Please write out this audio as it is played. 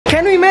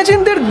Can you imagine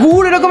দের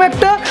গুড় এরকম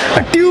একটা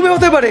টিউবে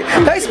হতে পারে?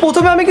 গাইস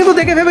প্রথমে আমি কিন্তু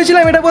দেখে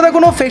ভেবেছিলাম এটা বোধহয়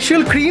কোনো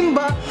ফেশিয়াল ক্রিম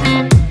বা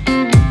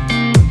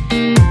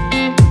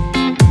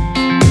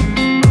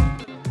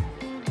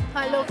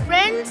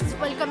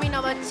ওয়েলকাম ইন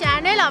আওয়ার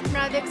চ্যানেল।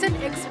 আপনারা দেখছেন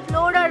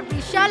এক্সপ্লোরার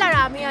বিশাল আর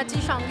আমি আছি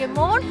সঙ্গে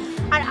মন,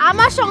 আর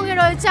আমার সঙ্গে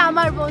রয়েছে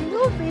আমার বন্ধু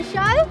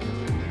বিশাল।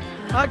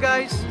 Hi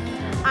guys.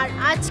 আর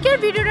আজকের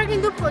ভিডিওটা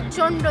কিন্তু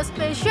প্রচণ্ড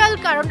স্পেশাল,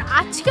 কারণ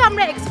আজকে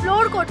আমরা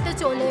এক্সপ্লোর করতে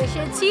চলে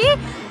এসেছি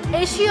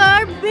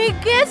এশিয়ার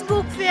বিগেস্ট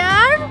বুক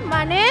ফেয়ার,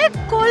 মানে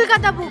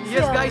Kolkata book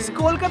fair. Yes guys,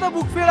 Kolkata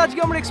book fair আজকে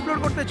আমরা এক্সপ্লোর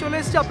করতে চলে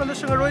এসেছি। আপনাদের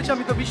সঙ্গে রয়েছে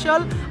আমি তো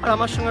বিশাল, আর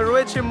আমার সঙ্গে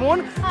রয়েছে মন।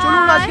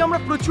 চলুন আজকে আমরা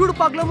প্রচুর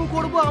পাগলামো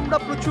করব, আমরা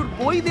প্রচুর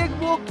বই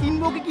দেখবো,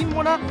 কিনবো কি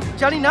কিনবো না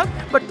জানি না,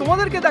 বাট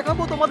তোমাদেরকে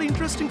দেখাবো, তোমাদের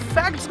ইন্টারেস্টিং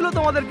ফ্যাক্টসগুলো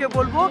তোমাদেরকে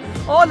বলবো,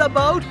 all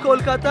about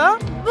Kolkata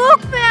book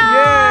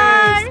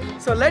fair.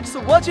 So let's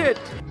watch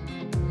it.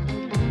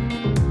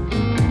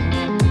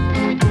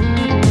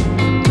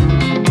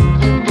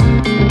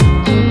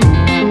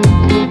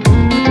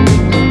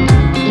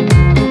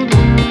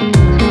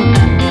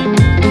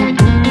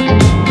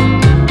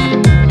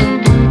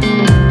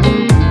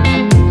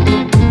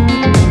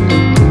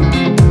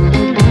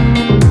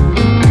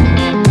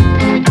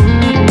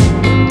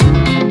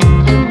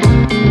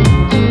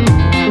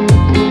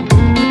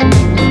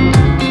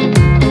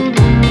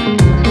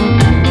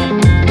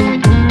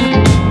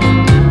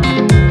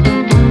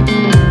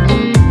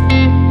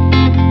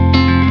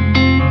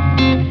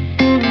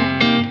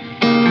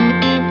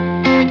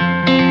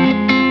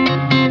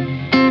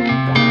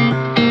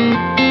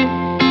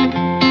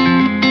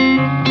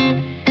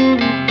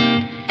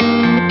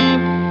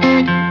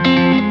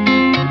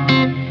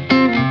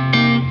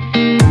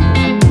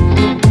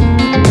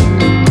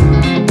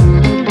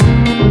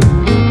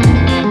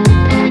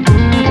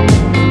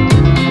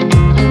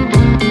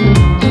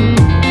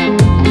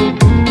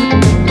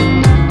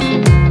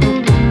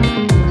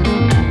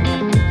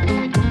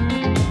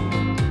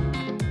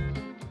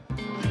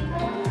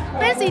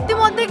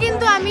 ইতিমধ্যে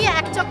কিন্তু আমি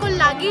এক চক্কর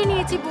লাগিয়ে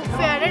নিয়েছি বুক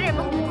ফেয়ারের,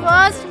 এবং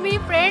ট্রাস্ট মি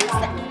ফ্রেন্ডস,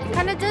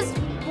 এখানে জাস্ট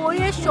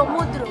বইয়ের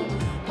সমুদ্র,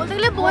 বলতে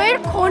গেলে বইয়ের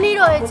খনি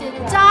রয়েছে।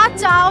 যা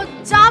চাও,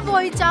 যা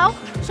বই চাও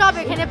সব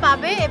এখানে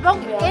পাবে। এবং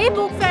এই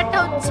বুক ফেয়ারটা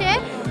হচ্ছে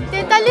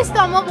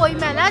 43তম বই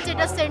মেলা,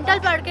 যেটা সেন্ট্রাল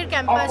পার্কের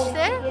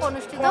ক্যাম্পাসে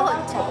অনুষ্ঠিত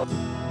হচ্ছে।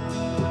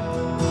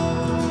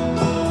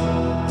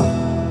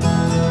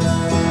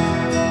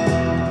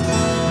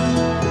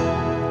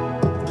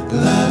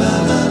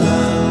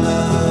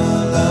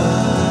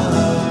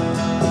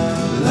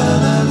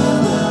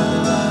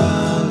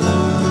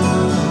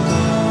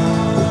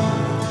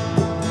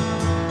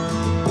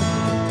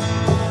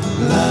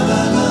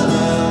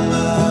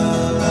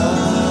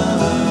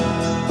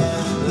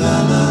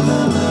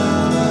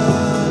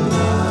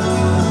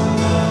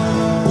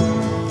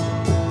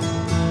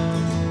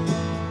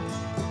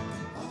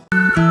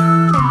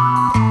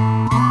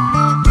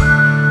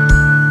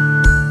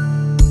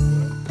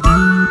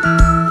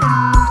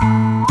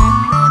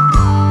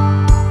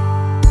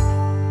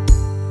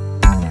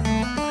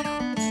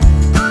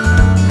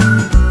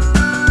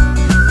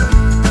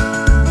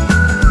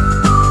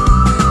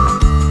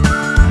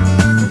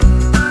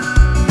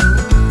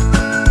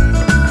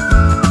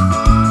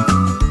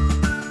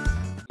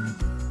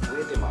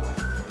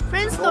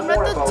 তোমরা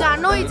তো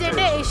জানোই যে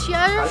এটা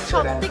এশিয়ার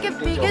সব থেকে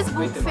বিগেস্ট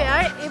বুক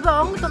ফেয়ার,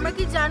 এবং তোমরা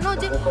কি জানো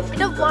যে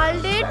এটা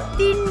ওয়ার্ল্ডের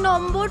 3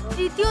 নম্বর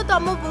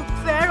 3য়তম book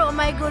fair. O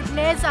my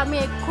goodness, আমি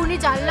এক্ষুনি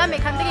জানলাম,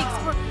 এখান থেকে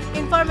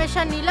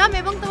ইনফরমেশন নিলাম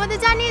এবং তোমাদের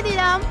জানিয়ে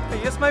দিলাম।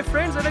 ইয়েস মাই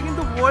ফ্রেন্ডস, এটা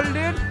কিন্তু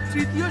ওয়ার্ল্ডের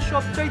 3য়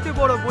সবচাইতে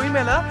বড় বই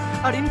মেলা,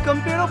 আর in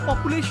compare of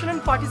population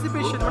and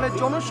participation, মানে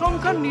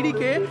জনসংখ্যার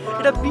নিরিখে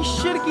এটা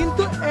বিশ্বের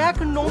কিন্তু 1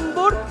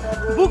 নম্বর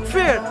বুক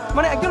ফেয়ার।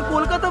 মানে একজন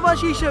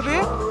কলকাতাবাসী হিসেবে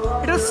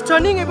এটা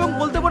স্টানিং, এবং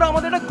বলতে পারো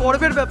আমাদের একটা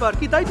গর্বের ব্যাপার,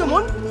 কি তাই তো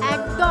মন?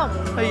 একদম।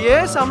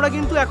 ইয়েস, আমরা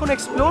কিন্তু এখন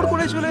এক্সপ্লোর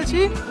করে চলেছি,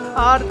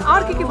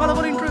 আর কি ভালো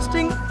ভালো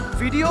ইন্টারেস্টিং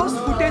ভিডিওস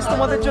ফুটেজ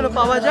তোমাদের জন্য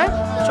পাওয়া যায়,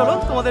 চলো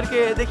তোমাদেরকে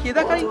দেখিয়ে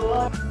দেখাই।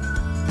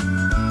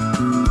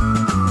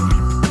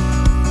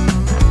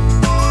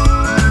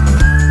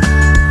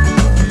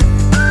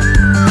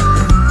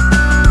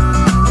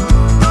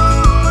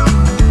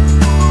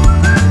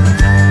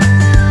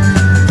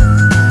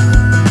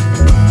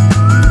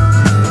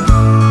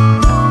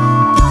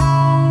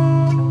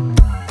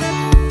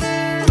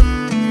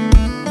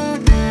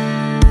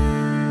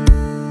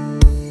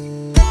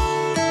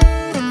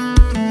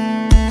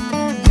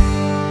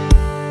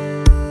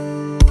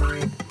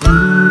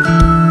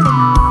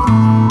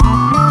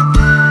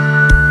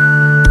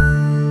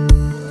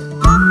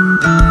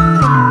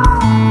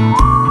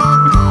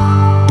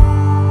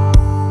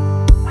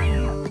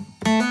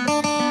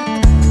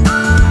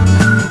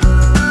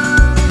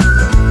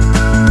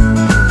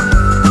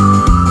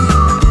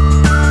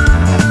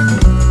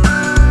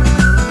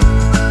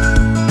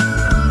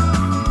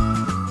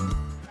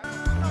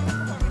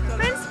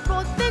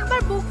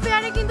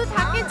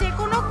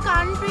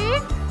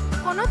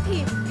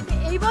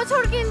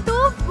 বছর কিন্তু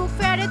বুক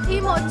ফেয়ারের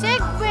থিম হচ্ছে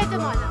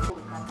গুয়েতেমালা।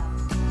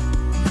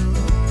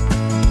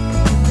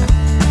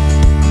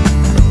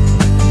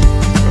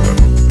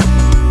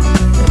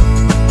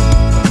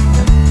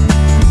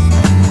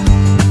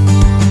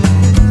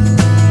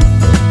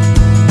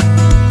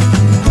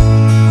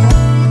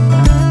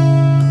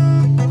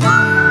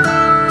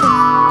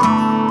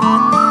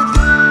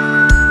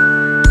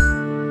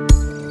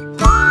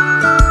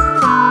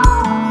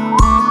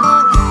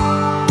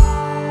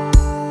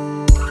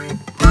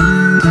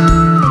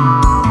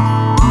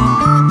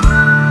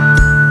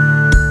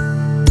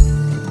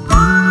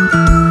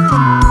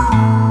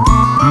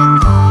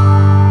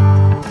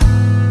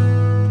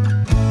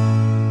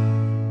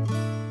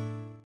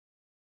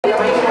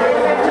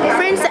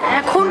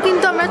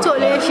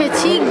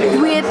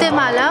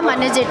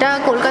 যেটা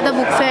কলকাতা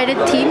বুক ফেয়ারের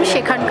থিম,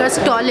 সেখানকার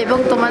স্টল, এবং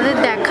তোমাদের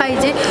দেখাই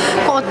যে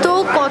কত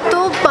কত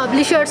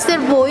পাবলিশার্সের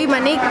বই,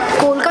 মানে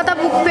কলকাতা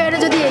বুক ফেয়ারে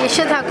যদি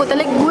এসে থাকো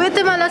তাহলে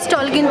গুয়েতেমালা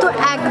স্টল কিন্তু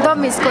একদম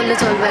মিস করলে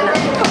চলবে না।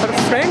 আর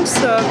ফ্রেন্ডস,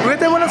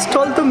 গুয়েতেমালা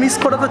স্টল তো মিস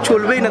করা তো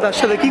চলবেই না, তার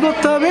সাথে কী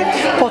করতে হবে,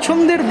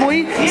 পছন্দের বই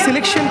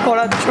সিলেকশন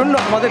করার জন্য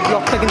আমাদের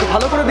ব্লগটা কিন্তু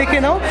ভালো করে দেখে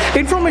নাও।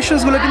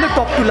 ইনফরমেশনসগুলো কিন্তু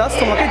টপ টু লাস্ট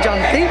তোমাকে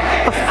জানতেই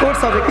অফকোর্স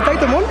হবে, কি তাই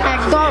তো মন?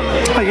 একদম,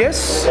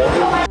 ইয়েস।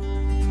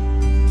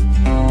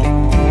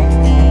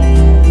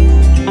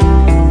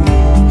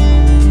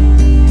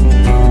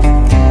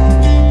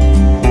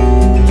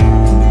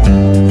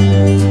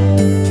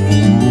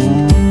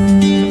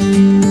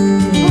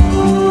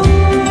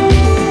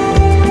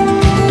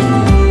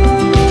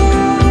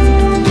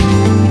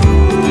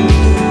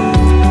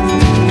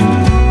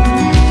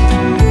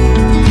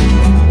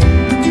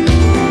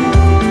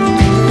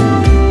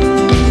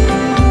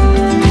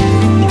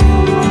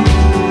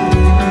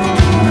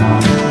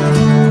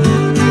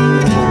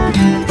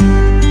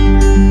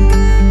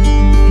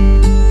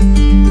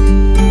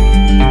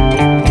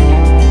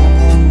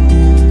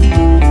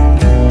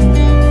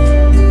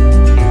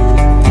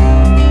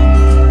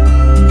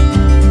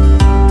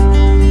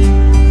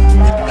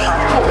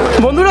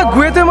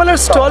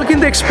 স্টল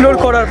কিন্তু এক্সপ্লোর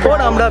করার পর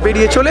আমরা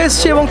বেরিয়ে চলে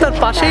এসেছি এবং তার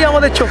পাশেই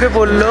আমাদের চোখে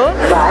পড়লো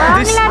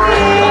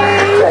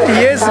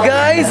ইয়েস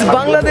গাইজ,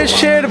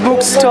 বাংলাদেশের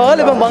বুক স্টল।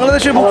 এবং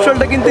বাংলাদেশের বুক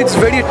স্টলটা কিন্তু ইটস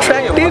ভেরি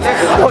অ্যাট্রাকটিভ,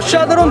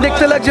 অসাধারণ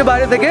দেখতে লাগছে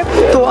বাইরে থেকে।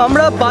 তো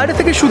আমরা বাইরে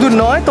থেকে শুধু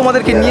নয়,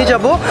 তোমাদেরকে নিয়ে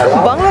যাব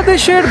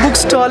বাংলাদেশের বুক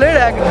স্টলের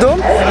একদম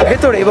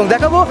ভেতরে এবং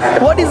দেখাবো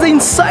what is the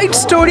inside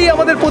story.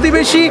 আমাদের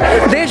প্রতিবেশী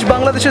দেশ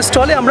বাংলাদেশের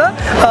স্টলে আমরা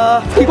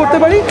কি করতে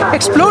পারি,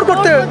 এক্সপ্লোর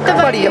করতে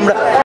পারি আমরা।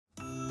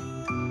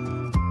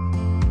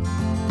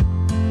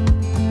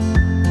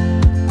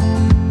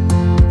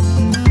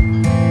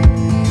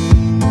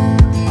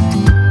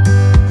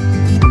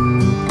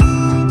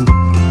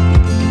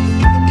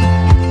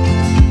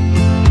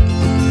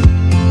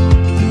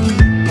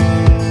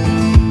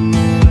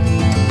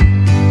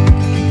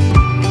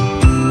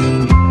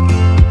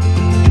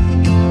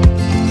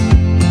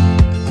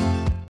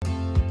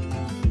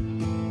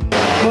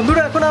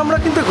 বন্ধুরা, এখন আমরা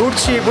কিন্তু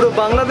ঘুরছি পুরো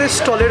বাংলাদেশ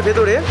স্টলের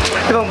ভেতরে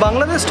এবং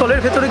বাংলাদেশ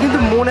স্টলের ভেতরে কিন্তু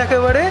মন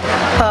একেবারে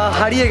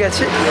হারিয়ে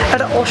গেছে।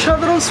 একটা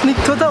অসাধারণ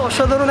স্নিগ্ধতা,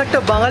 অসাধারণ একটা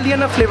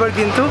বাঙালিয়ানা ফ্লেভার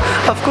কিন্তু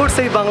অফকোর্স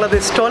এই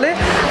বাংলাদেশ স্টলে।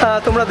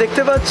 তোমরা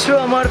দেখতে পাচ্ছ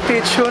আমার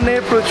পেছনে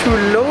প্রচুর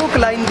লোক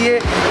লাইন দিয়ে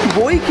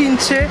বই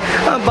কিনছে।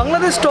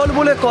 বাংলাদেশ স্টল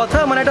বলে কথা,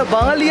 মানে একটা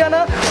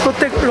বাঙালিয়ানা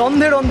প্রত্যেক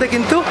রন্ধে রন্ধে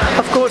কিন্তু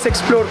অফকোর্স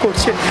এক্সপ্লোর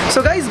করছে। সো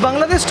গাইজ,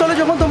 বাংলাদেশ স্টলে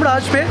যখন তোমরা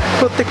আসবে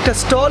প্রত্যেকটা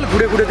স্টল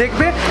ঘুরে ঘুরে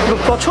দেখবে এবং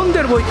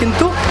পছন্দের বই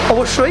কিন্তু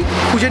অবশ্যই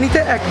খুঁজে নিতে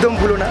একদম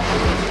ভুলো না।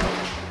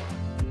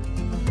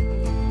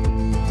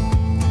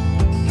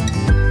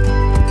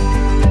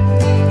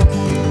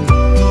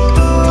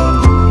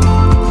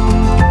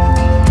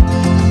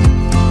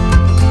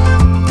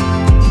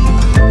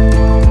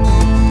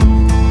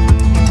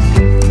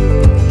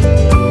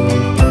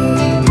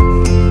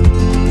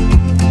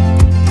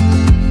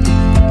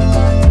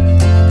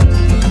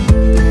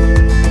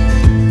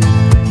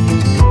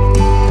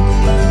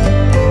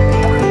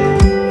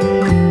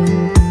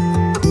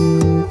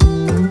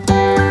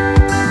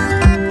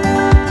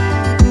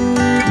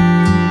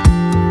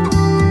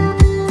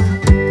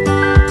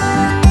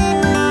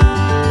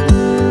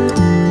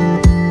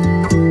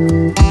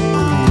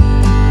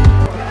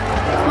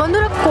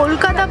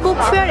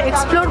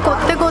 এক্সপ্লোর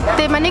করতে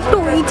করতে মানে একটু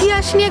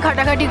ইতিহাস নিয়ে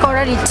ঘাটাঘাটি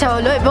করার ইচ্ছা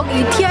হলো এবং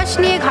ইতিহাস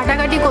নিয়ে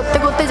ঘাটাঘাটি করতে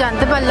করতে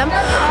জানতে পারলাম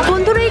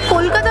বন্ধুরা এই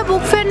কলকাতা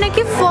বুক ফেয়ার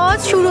নাকি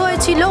ফার্স্ট শুরু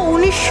হয়েছিল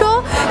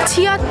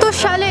 1976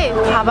 সালে।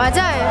 ভাবা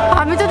যায়,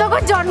 আমি তো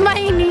তখন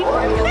জন্মাইনি।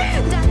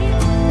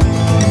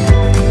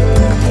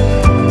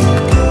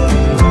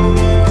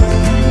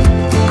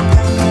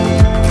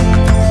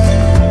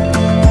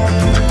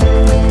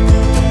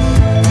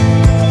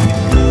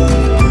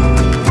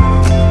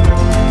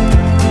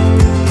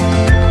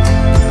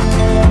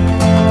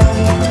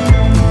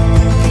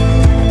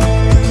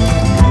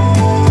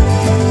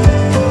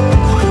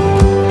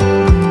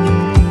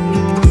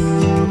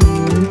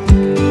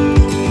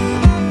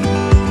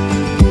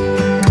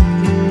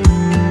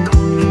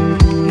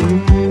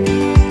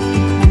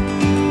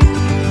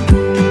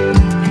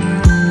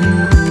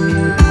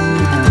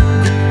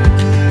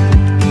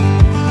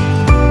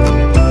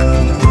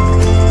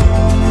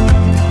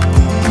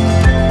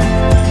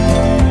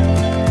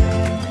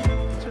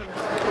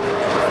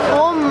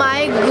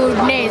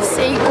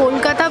 এই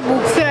কলকাতা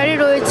বুক ফেয়ারে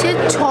রয়েছে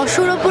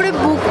 600-র ওপরে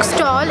বুক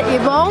স্টল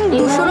এবং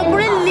 200-র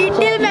ওপরে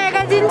লিটল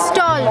ম্যাগাজিন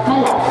স্টল।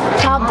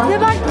 ভাবতে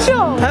পারছো?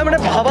 হ্যাঁ, মানে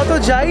ভাবা তো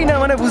যাই না,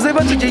 মানে বুঝতে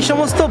পারছো যেই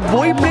সমস্ত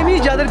বই প্রেমী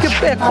যাদেরকে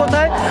এক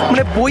কথায়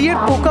মানে বইয়ের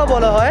পোকা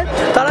বলা হয়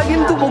তারা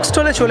কিন্তু বুক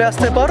স্টলে চলে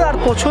আসতে পারো আর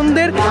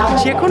পছন্দের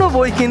যে কোনো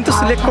বই কিন্তু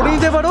সিলেক্ট করে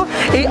নিতে পারো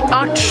এই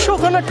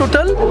 800খানা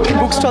টোটাল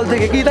বুক স্টল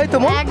থেকে, কি তাই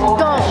তোমার?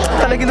 একদম।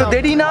 তাহলে কিন্তু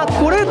দেরি না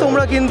করে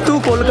তোমরা কিন্তু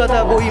কলকাতা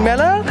বই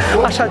মেলা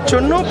আসার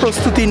জন্য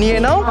প্রস্তুতি নিয়ে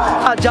নাও।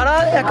 আর যারা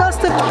একা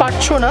আসতে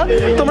পারছো না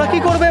তোমরা কি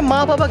করবে, মা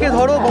বাবাকে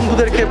ধরো,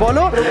 বন্ধুদেরকে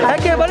বলো,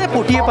 একেবারে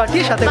পটিয়ে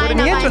পাঠিয়ে সাথে করে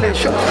নিয়ে চলে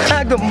এসো।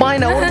 একদম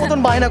বায়না, ওর মতন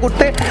বায়না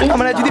করতে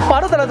মানে যদি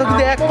পারো তাহলে তো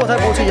কিন্তু এক কথায়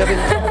পৌঁছে যাবে।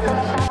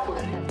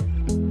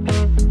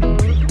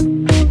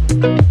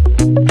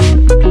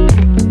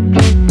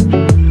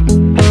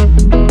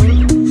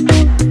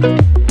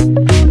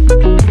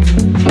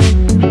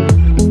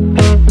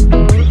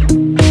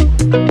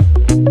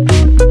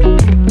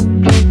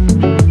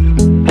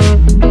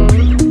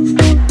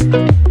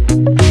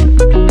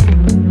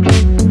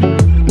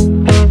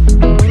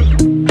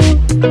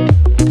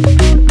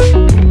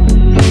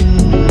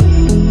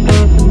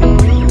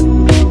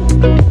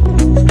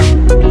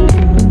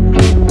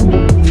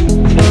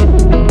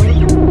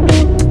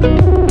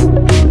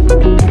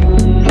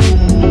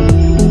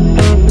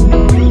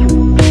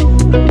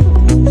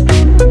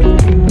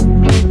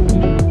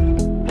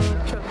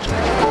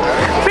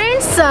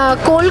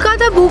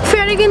 কলকাতা বুক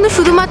ফেয়ারে কিন্তু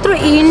শুধুমাত্র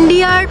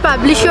ইন্ডিয়ার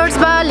পাবলিশার্স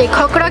বা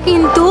লেখকরা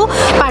কিন্তু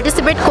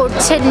পার্টিসিপেট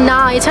করছে না,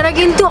 এছাড়া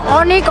কিন্তু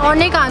অনেক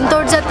অনেক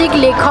আন্তর্জাতিক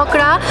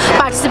লেখকরা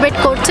পার্টিসিপেট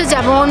করছে,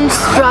 যেমন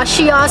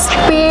Russia,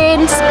 Spain,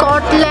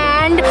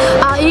 Scotland,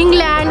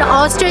 England,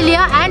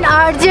 Australia and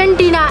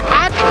Argentina,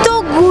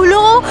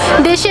 এতগুলো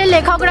দেশের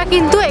লেখকরা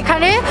কিন্তু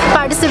এখানে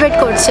পার্টিসিপেট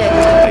করছে।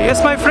 ইয়েস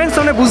মাই ফ্রেন্ডস,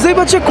 মানে বুঝতেই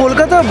পারছো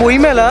কলকাতা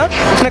বইমেলা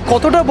মানে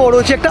কতটা বড়,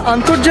 যে একটা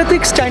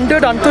আন্তর্জাতিক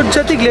স্ট্যান্ডার্ড,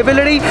 আন্তর্জাতিক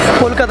লেভেলের এই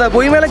কলকাতা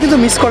বইমেলা কিন্তু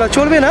মিস করা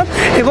চলবে না।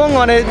 এবং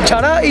মানে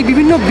যারা এই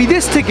বিভিন্ন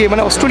বিদেশ থেকে,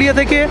 মানে অস্ট্রেলিয়া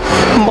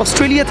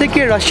থেকে,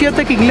 রাশিয়া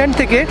থেকে, ইংল্যান্ড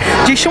থেকে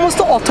যে সমস্ত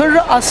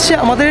অথররা আসছে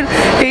আমাদের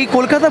এই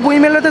কলকাতা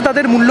বইমেলাতে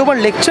তাদের মূল্যবান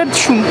লেকচার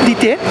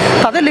দিতে,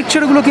 তাদের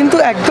লেকচারগুলো কিন্তু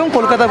একদম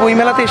কলকাতা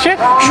বইমেলাতে এসে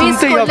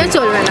শুনতেই হবে,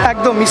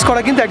 একদম মিস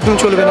করা কিন্তু একদম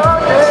চলবে না।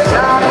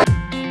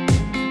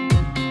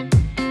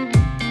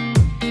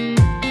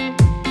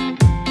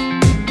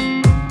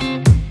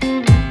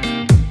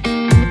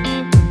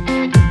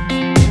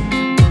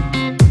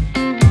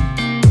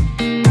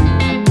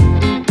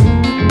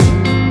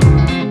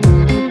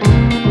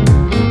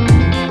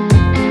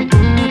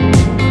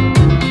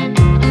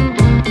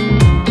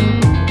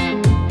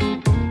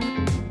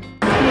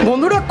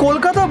 বন্ধুরা,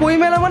 কলকাতা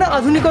বইমেলা মানে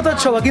আধুনিকতার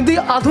ছোঁয়া, কিন্তু এই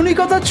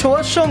আধুনিকতার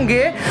ছোঁয়ার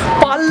সঙ্গে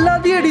পাল্লা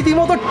দিয়ে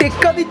রীতিমতো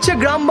টেক্কা দিচ্ছে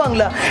গ্রাম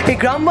বাংলা। এই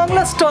গ্রাম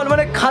বাংলা স্টল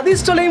মানে খাদি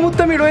স্টল, এই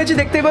মুহূর্তে আমি রয়েছি,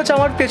 দেখতেই পাচ্ছি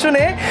আমার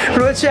পেছনে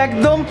রয়েছে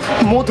একদম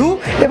মধু,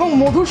 এবং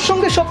মধুর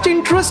সঙ্গে সবচেয়ে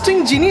ইন্টারেস্টিং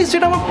জিনিস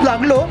যেটা আমার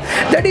লাগলো,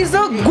 দ্যাট ইজ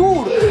দ্য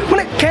গুড়।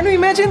 মানে ক্যান ইউ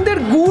ইম্যাজিন দের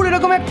গুড়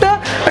এরকম একটা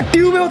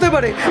টিউবে হতে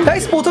পারে।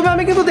 গাইস, প্রথমে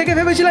আমি কিন্তু দেখে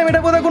ভেবেছিলাম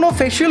এটা বোধহয় কোনো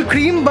ফেশিয়াল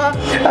ক্রিম বা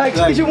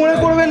কিছু মনে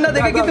করবেন না,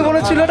 দেখে কিন্তু মনে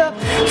হচ্ছিল এটা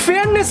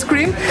ফেয়ারনেস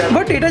ক্রিম,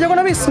 বাট এটা যখন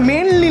আমি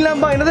স্মেল নিলাম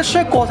বা এনাদের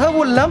সঙ্গে কথা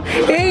বললাম,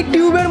 এই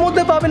টিউবের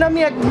মধ্যে পাবেন আমি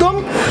একদম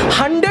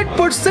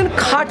 100%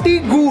 খাঁটি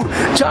গুড়,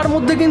 যার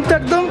মধ্যে কিন্তু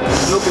একদম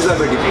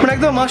মানে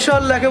একদম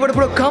মাশাআল্লাহ একেবারে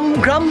পুরো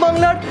গ্রাম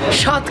বাংলার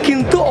স্বাদ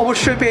কিন্তু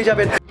অবশ্যই পেয়ে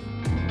যাবেন।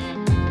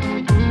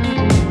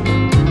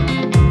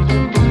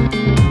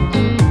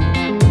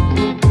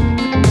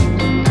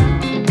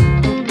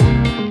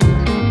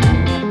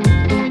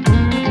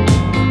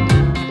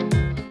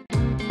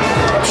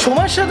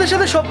 সময়ের সাথে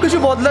সাথে সব কিছু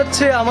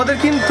বদলাচ্ছে, আমাদের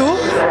কিন্তু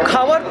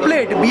খাওয়ার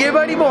প্লেট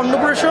বিয়েবাড়ি বা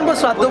অন্নপ্রাশন বা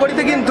শ্রাদ্ধ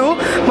বাড়িতে কিন্তু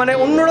মানে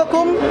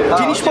অন্যরকম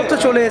জিনিসপত্র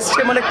চলে এসছে,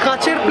 মানে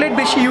কাঁচের প্লেট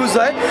বেশি ইউজ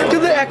হয়,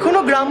 কিন্তু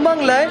এখনও গ্রাম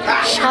বাংলায়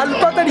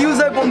শালপাতার ইউজ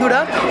হয় বন্ধুরা।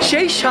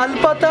 সেই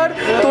শালপাতার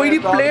তৈরি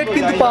প্লেট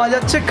কিন্তু পাওয়া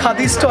যাচ্ছে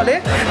খাদি স্টলে,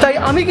 তাই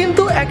আমি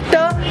কিন্তু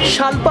একটা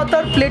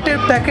শালপাতার প্লেটের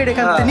প্যাকেট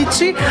এখান থেকে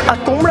নিচ্ছি। আর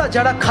তোমরা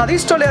যারা খাদি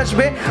স্টলে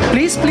আসবে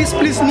প্লিজ প্লিজ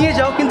প্লিজ নিয়ে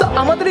যাও, কিন্তু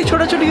আমাদের এই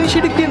ছোটো ছোটো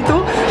ইনিশিয়েটিভ কিন্তু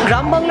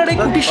গ্রাম বাংলার এই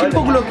কুটির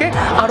শিল্পগুলোকে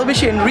আরও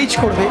বেশি এনরিচ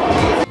করবে।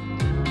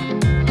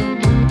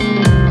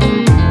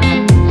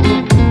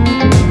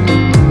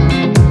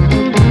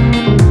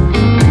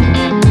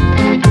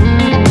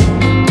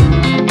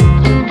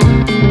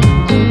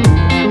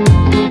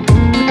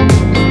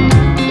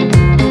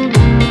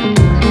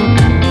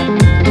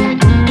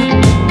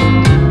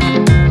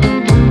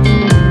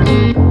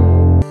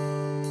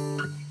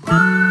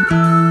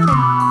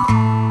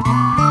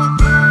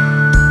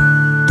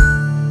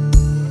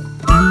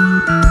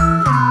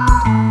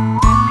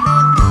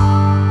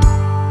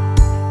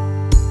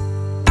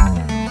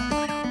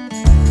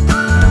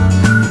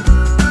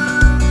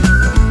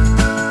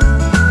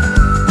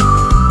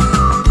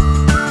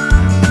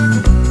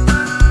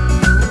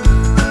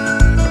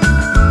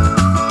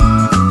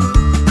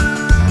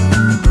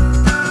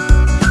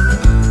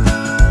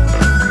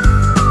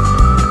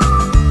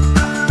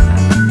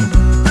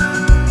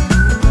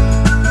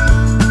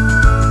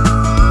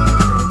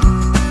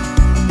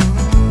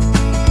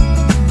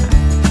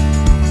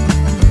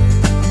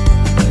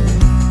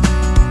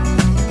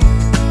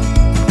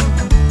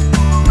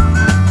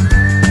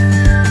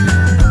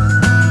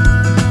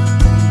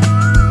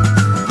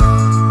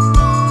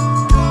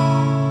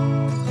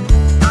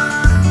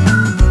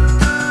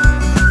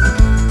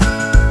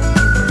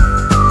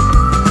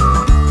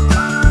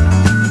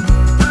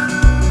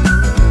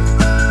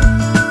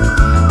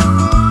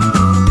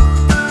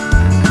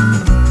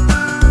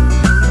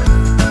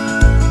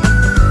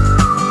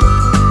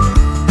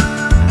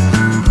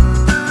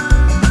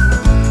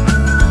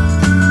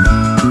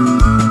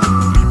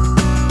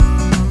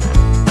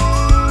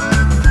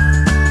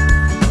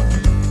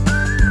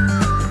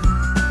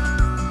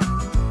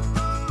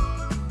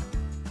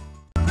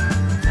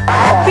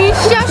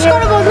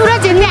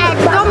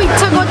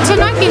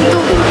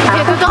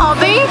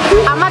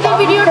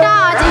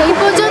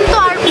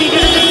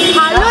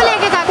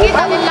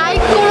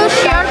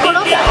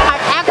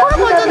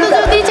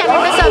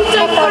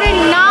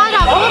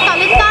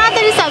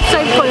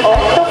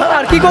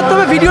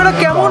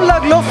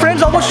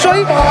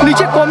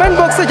 নিচে কমেন্ট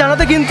বক্সে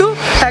জানাতে কিন্তু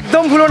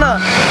একদম ভুলো না।